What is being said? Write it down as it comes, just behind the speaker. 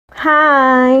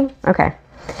Hi. Okay.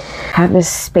 I have this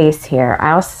space here.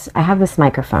 I have this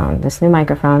microphone, this new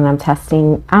microphone, and I'm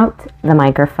testing out the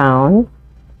microphone.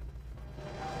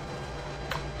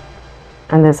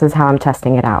 And this is how I'm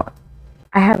testing it out.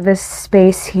 I have this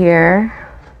space here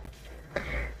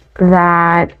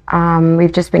that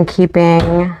we've just been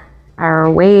keeping our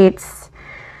weights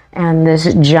and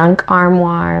this junk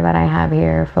armoire that I have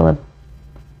here full of,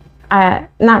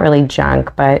 not really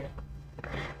junk, but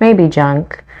maybe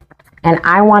junk. And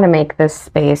I want to make this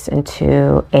space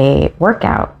into a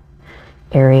workout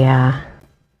area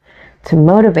to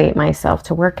motivate myself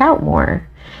to work out more.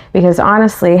 Because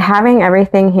honestly, having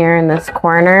everything here in this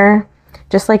corner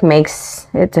just like makes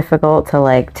it difficult to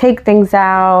like take things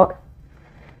out,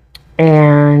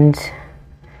 and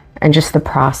just the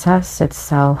process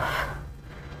itself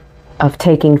of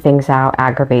taking things out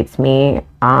aggravates me.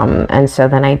 And so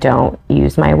then I don't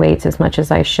use my weights as much as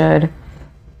I should.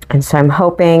 And so I'm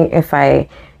hoping if I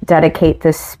dedicate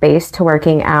this space to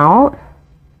working out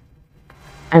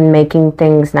and making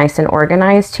things nice and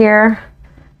organized here,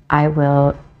 I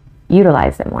will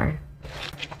utilize it more.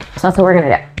 So that's what we're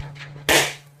gonna do.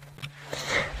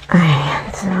 All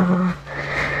right, so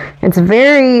it's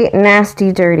very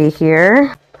nasty dirty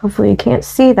here. Hopefully you can't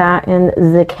see that in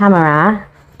the camera.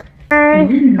 Hi,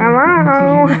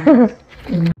 hello.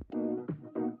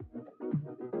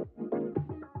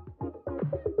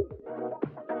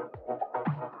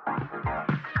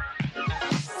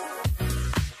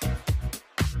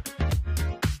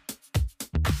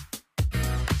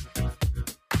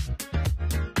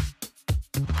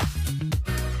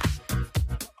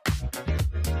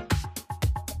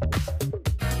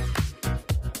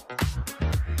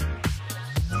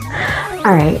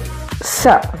 All right,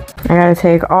 so I gotta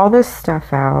take all this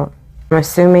stuff out. I'm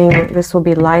assuming this will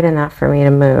be light enough for me to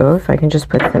move. I can just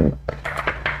put some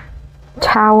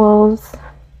towels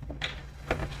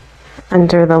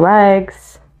under the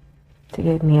legs to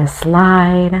give me a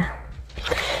slide.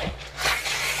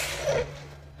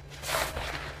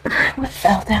 What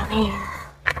fell down here?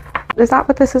 Is that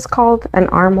what this is called? An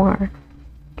armoire?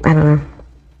 I don't know.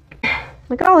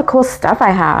 Look at all the cool stuff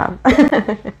I have.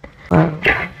 Whoa.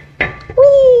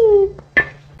 Whee!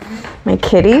 My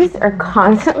kitties are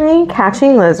constantly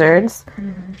catching lizards,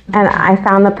 and I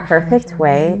found the perfect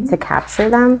way to capture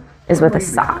them is with a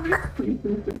sock.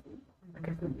 You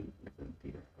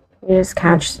just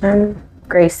catch them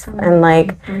gracefully, and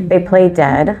like they play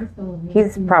dead.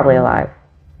 He's probably alive.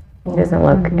 He doesn't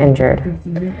look injured.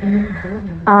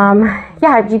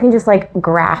 Yeah, you can just like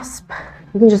grasp.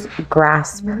 You can just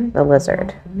grasp the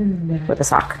lizard with a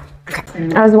sock.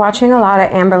 Okay. I was watching a lot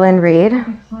of Amberlynn Reid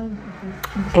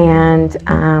and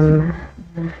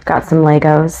got some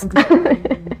Legos.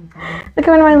 Look at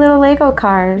one of my little Lego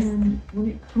cars.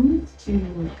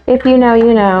 If you know,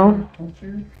 you know.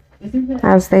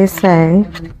 As they say.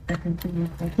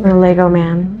 Little Lego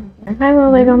man. Hi,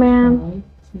 little Lego man.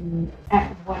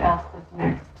 What else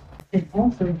is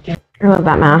next? I love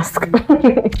that mask. Look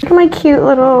at my cute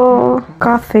little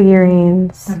goth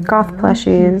figurines, goth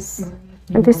plushies.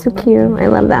 Aren't they so cute? I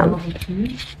love them.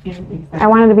 I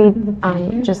wanted to be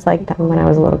just like them when I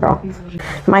was a little girl.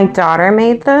 My daughter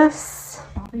made this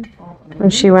when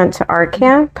she went to art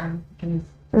camp.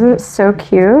 Isn't it so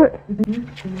cute?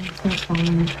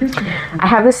 I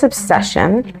have this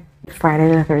obsession,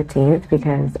 Friday the 13th,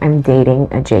 because I'm dating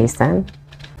a Jason.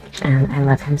 And I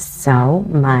love him so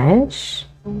much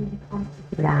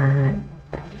that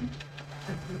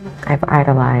I've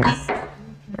idolized.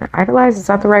 Idolized, is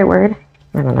that the right word?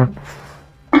 I don't know.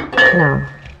 No,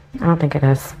 I don't think it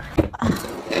is.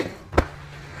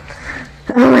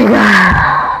 Oh my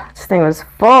god. This thing was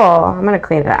full. I'm gonna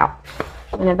clean it out.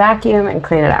 I'm gonna vacuum and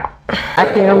clean it out.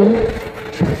 Vacuum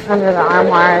under the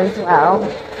armoire as well.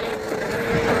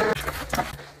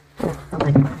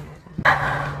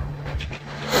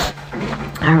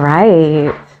 All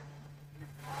right.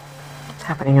 What's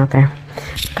happening out there?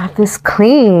 Got this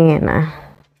clean.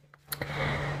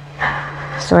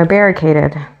 So I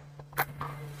barricaded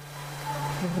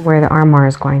where the armoire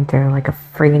is going through like a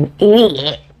freaking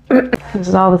idiot. This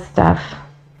is all the stuff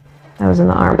that was in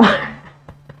the armoire.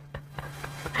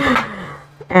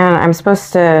 And I'm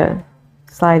supposed to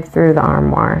slide through the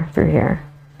armoire through here.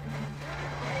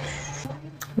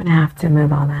 I'm gonna have to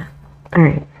move all that. All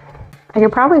right. I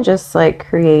could probably just like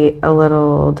create a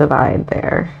little divide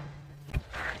there.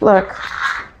 Look.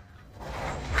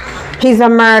 He's a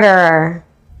murderer.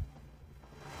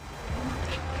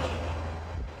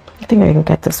 I think I can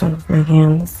get this one with my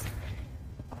hands.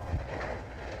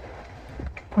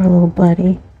 Poor little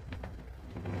buddy.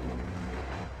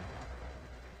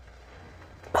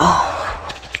 Oh.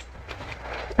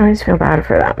 I always feel bad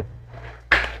for them.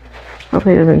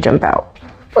 Hopefully it doesn't jump out.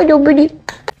 Oh, nobody.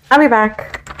 I'll be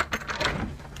back.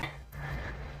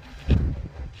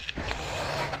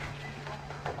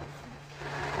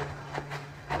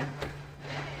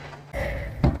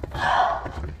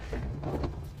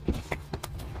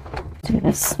 Do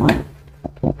this one.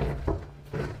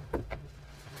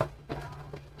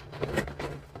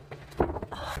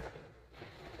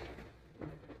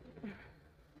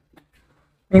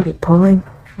 Maybe pulling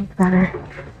better.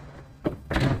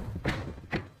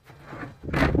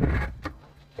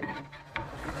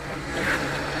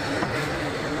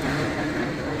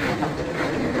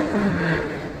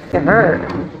 It hurt.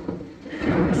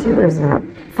 She lives in a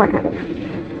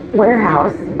fucking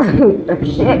warehouse of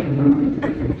shit.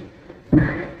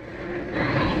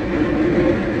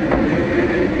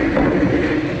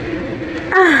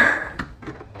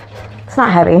 It's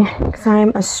not heavy because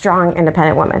I'm a strong,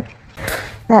 independent woman.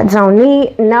 That zone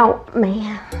knee, no,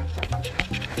 man.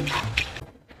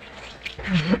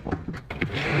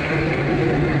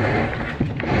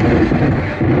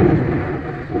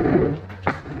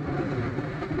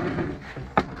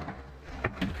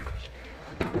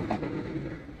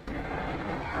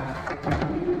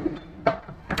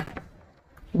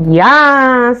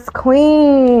 Yes,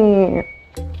 queen.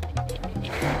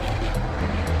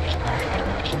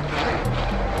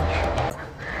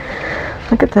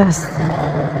 Look at this.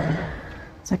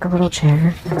 It's like a little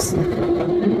chair. It's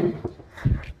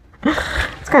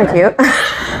kind of cute.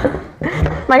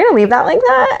 Am I gonna leave that like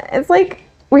that? It's like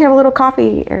we have a little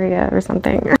coffee area or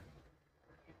something.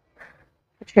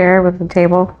 A chair with a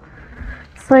table.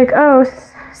 It's like, oh,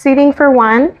 seating for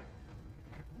one.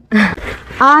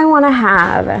 I want to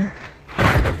have a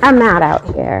mat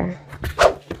out here.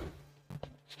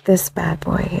 This bad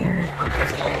boy here.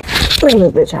 Let me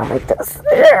move the child like this.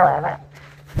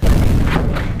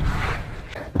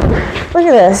 Look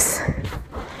at this.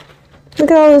 Look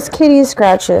at all those kitty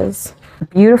scratches.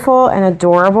 Beautiful and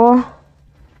adorable.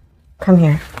 Come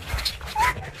here.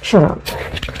 Shut up.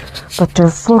 But they're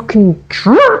fucking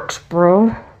jerks,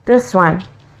 bro. This one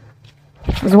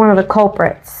is one of the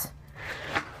culprits.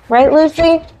 Right,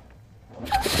 Lucy?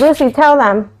 Lucy, tell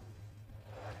them.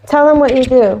 Tell them what you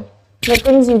do. The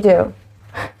things you do.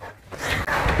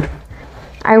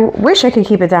 I wish I could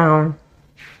keep it down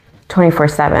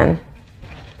 24/7.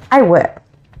 I would.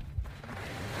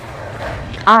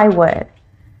 I would.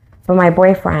 But my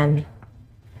boyfriend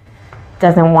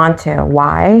doesn't want to.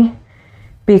 Why?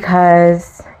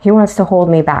 Because he wants to hold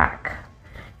me back.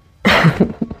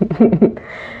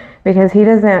 Because he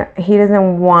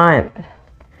doesn't want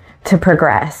to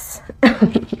progress.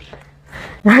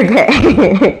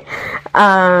 Okay.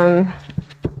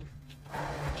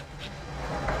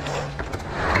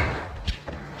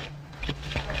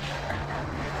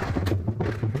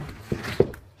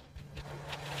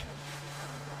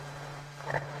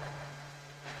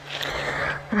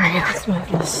 Alright, let's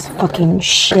move this fucking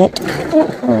shit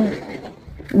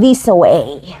this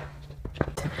away.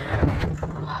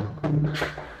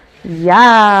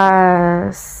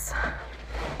 Yes.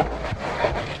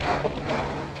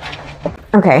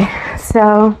 Okay,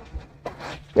 so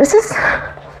this is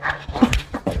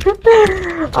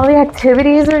all the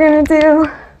activities we're gonna do.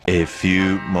 A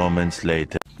few moments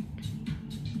later.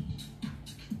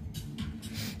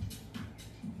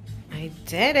 I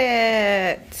did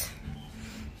it.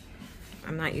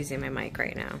 I'm not using my mic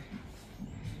right now,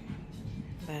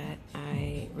 but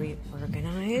I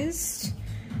reorganized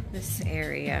this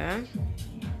area.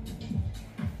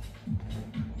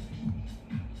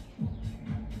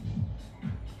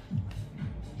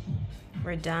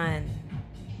 We're done.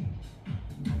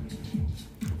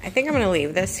 I think I'm gonna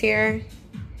leave this here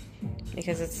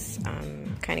because it's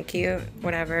kind of cute,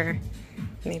 whatever.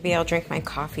 Maybe I'll drink my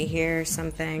coffee here or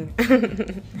something.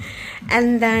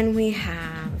 And then we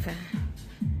have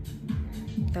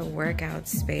the workout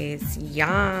space.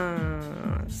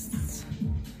 Yes.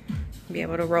 Be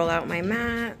able to roll out my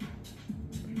mat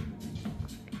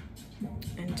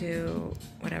and do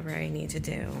whatever I need to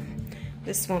do.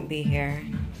 This won't be here.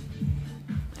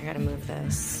 I gotta move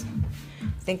this.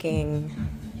 Thinking,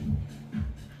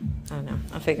 I don't know,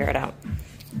 I'll figure it out.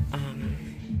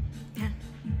 Yeah.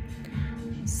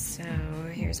 So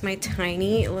here's my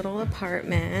tiny little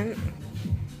apartment.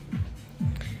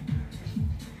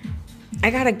 I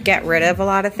gotta get rid of a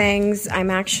lot of things. I'm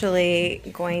actually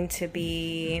going to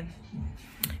be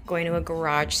going to a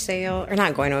garage sale, or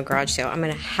not going to a garage sale. I'm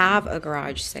gonna have a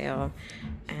garage sale,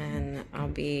 and I'll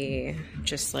be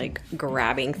just like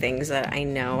grabbing things that I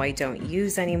know I don't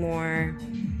use anymore.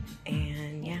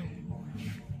 And yeah,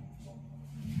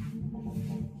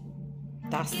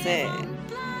 that's it.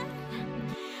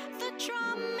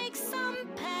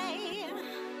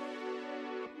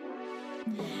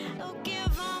 Oh,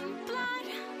 give 'em